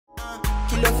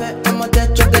perfect, I'm a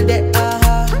touch of the day,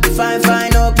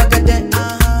 fine, oh,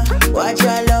 watch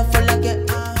your love for like it,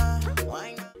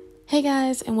 Hey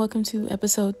guys, and welcome to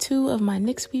episode 2 of my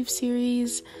NYXweaves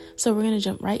series. So we're going to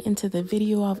jump right into the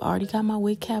video. I've already got my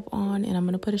wig cap on, and I'm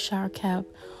going to put a shower cap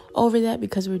over that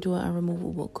because we're doing a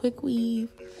removable quick weave.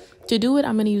 To do it,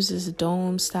 I'm going to use this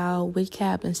dome style wig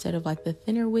cap instead of like the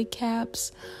thinner wig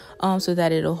caps, so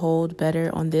that it'll hold better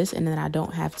on this, and then I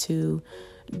don't have to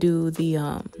do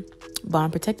the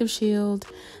bond protective shield.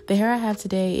 The hair I have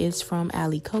today is from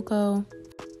Ali.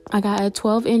 I got a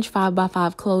 12-inch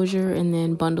 5x5 closure and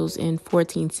then bundles in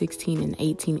 14, 16, and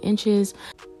 18 inches.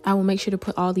 I will make sure to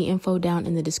put all the info down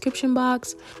in the description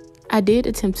box. I did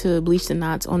attempt to bleach the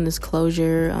knots on this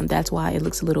closure. That's why it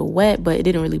looks a little wet, but it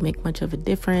didn't really make much of a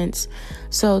difference.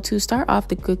 So to start off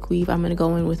the quick weave, I'm going to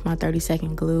go in with my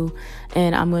 30-second glue,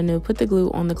 and I'm going to put the glue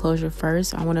on the closure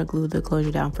first. I want to glue the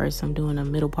closure down first. I'm doing a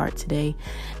middle part today.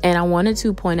 And I wanted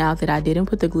to point out that I didn't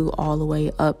put the glue all the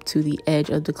way up to the edge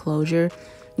of the closure.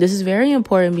 This is very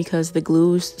important because the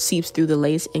glue seeps through the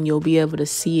lace and you'll be able to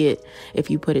see it if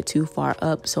you put it too far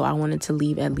up. So I wanted to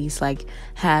leave at least like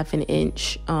half an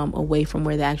inch away from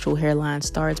where the actual hairline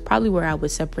starts, probably where I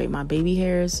would separate my baby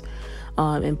hairs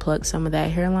and pluck some of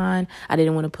that hairline. I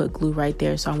didn't want to put glue right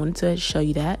there, so I wanted to show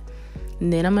you that.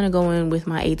 And then I'm going to go in with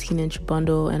my 18-inch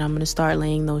bundle and I'm going to start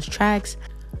laying those tracks.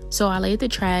 So I laid the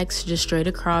tracks just straight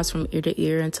across from ear to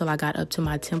ear until I got up to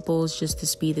my temples, just to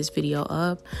speed this video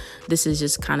up. This is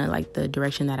just kind of like the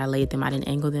direction that I laid them. I didn't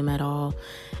angle them at all.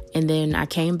 And then I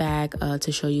came back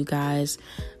to show you guys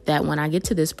that when I get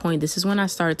to this point, this is when I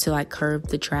start to like curve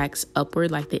the tracks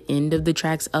upward, like the end of the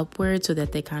tracks upward, so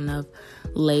that they kind of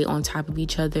lay on top of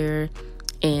each other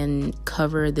and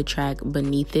cover the track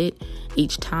beneath it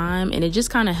each time, and it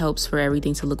just kind of helps for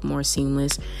everything to look more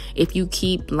seamless. If you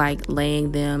keep like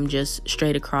laying them just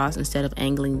straight across instead of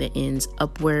angling the ends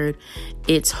upward,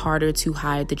 it's harder to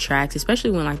hide the tracks,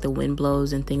 especially when like the wind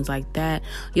blows and things like that.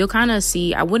 You'll kind of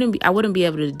see, I wouldn't be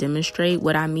able to demonstrate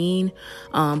what I mean,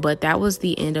 but that was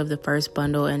the end of the first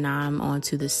bundle, and now I'm on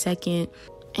to the second.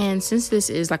 And since this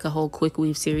is like a whole quick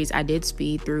weave series, I did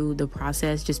speed through the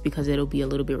process just because it'll be a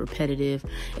little bit repetitive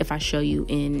if I show you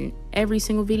in every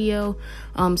single video.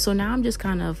 So now I'm just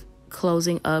kind of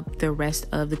closing up the rest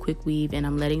of the quick weave and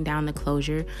I'm letting down the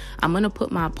closure. I'm going to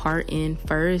put my part in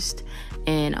first,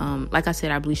 and like I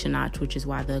said, I bleached the notch, which is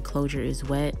why the closure is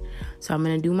wet. So I'm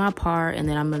going to do my part and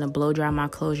then I'm going to blow dry my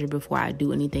closure before I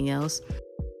do anything else.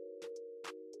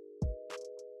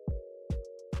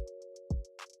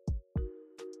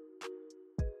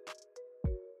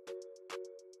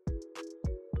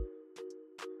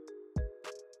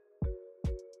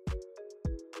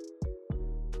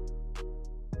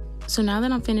 So now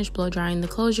that I'm finished blow drying the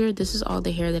closure, this is all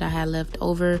the hair that I had left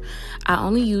over. I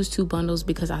only used 2 bundles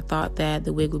because I thought that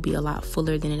the wig would be a lot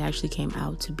fuller than it actually came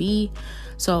out to be.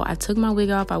 So I took my wig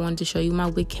off. I wanted to show you my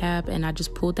wig cap, and I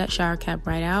just pulled that shower cap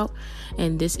right out.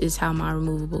 And this is how my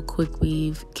removable quick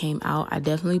weave came out. I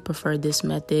definitely preferred this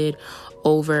method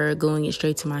over gluing it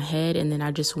straight to my head. And then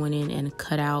I just went in and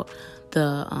cut out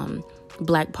the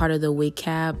black part of the wig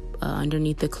cap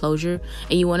underneath the closure,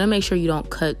 and you want to make sure you don't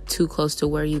cut too close to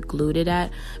where you glued it at,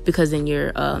 because then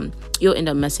you'll end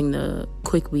up messing the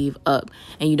quick weave up,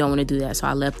 and you don't want to do that. So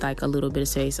I left like a little bit of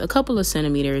space, a couple of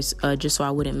centimeters, just so I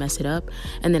wouldn't mess it up.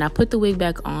 And then I put the wig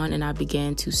back on and I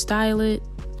began to style it.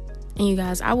 And you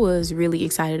guys, I was really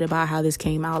excited about how this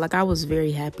came out. Like, I was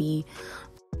very happy.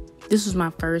 This was my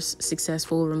first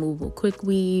successful removable quick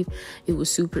weave. It was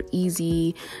super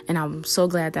easy, and I'm so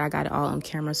glad that I got it all on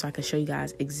camera so I could show you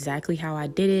guys exactly how I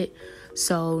did it.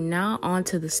 So now on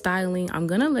to the styling. I'm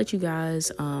gonna let you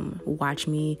guys watch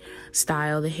me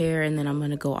style the hair, and then I'm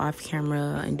gonna go off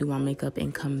camera and do my makeup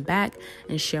and come back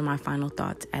and share my final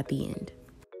thoughts at the end.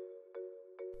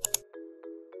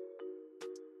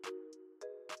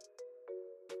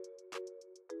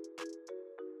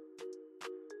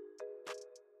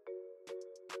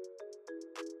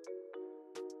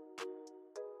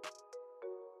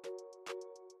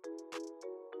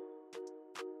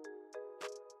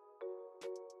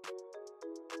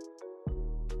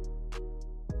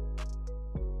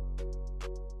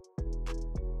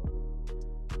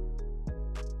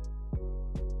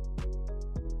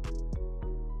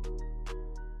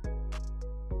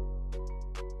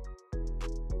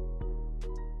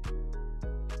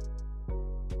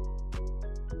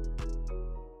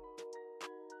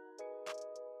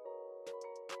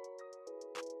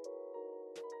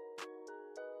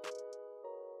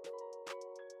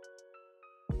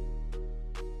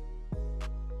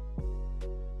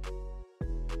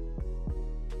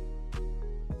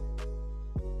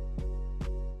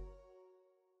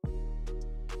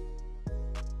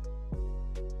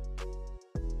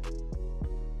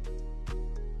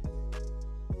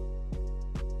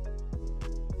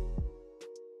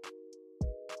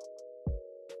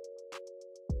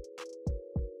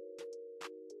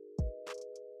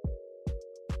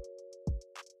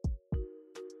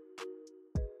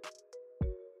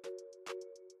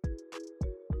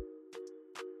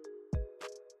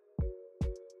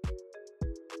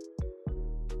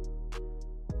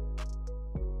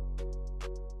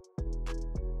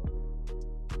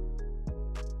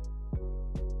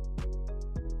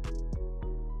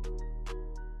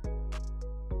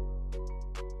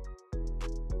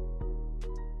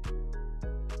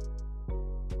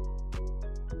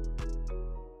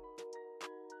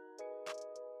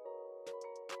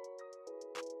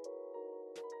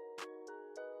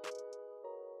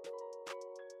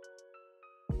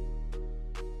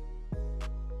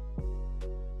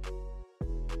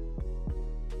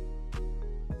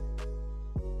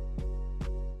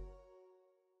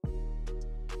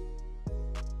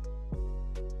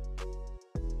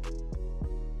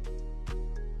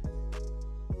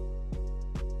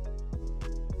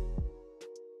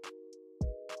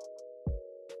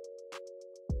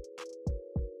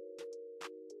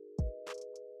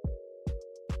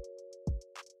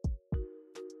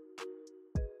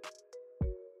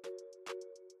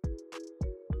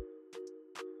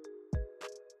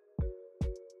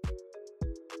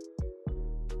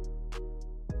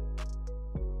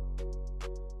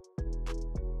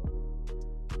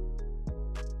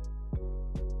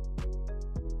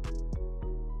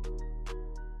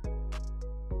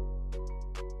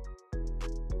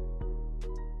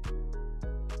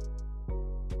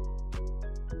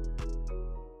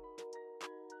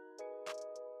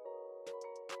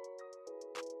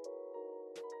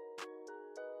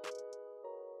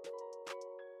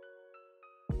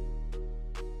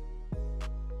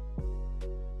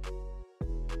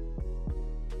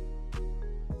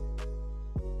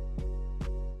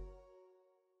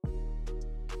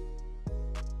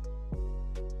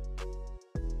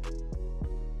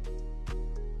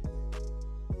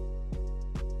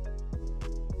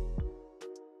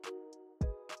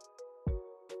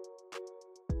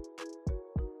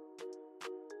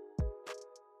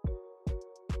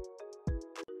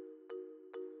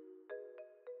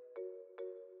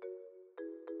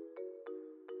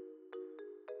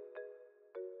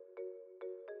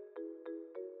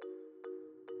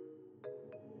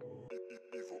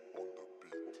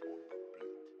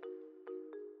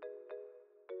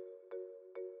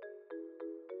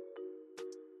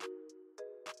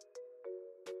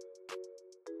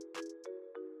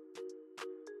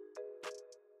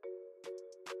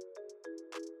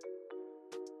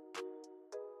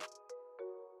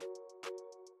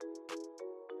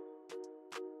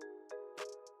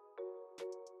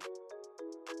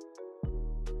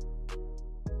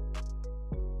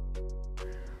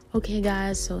 Okay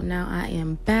guys, so now I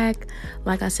am back.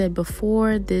 Like I said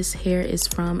before, this hair is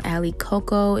from Ali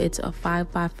Coco. It's a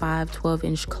 5x5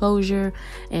 12-inch closure,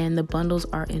 and the bundles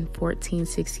are in 14,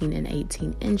 16, and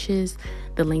 18 inches.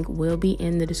 The link will be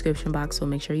in the description box, so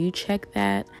make sure you check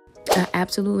that. I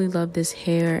absolutely love this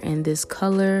hair and this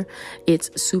color.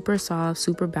 It's super soft,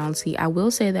 super bouncy. I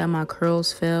will say that my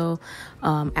curls fell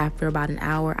after about an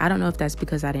hour. I don't know if that's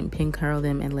because I didn't pin curl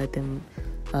them and let them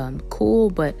cool,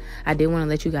 but I did want to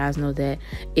let you guys know that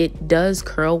it does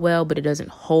curl well, but it doesn't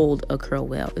hold a curl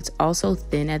well. It's also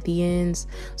thin at the ends,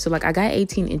 so like I got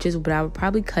 18 inches, but I would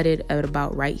probably cut it at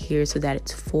about right here so that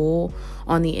it's full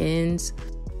on the ends,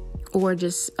 or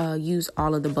just use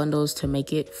all of the bundles to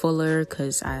make it fuller,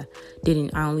 because I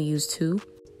only used 2.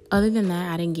 Other than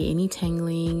that, I didn't get any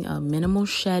tangling, minimal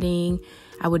shedding.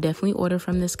 I would definitely order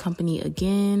from this company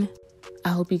again. I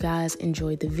hope you guys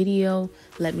enjoyed the video.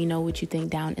 Let me know what you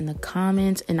think down in the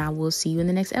comments, and I will see you in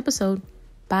the next episode.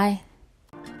 Bye.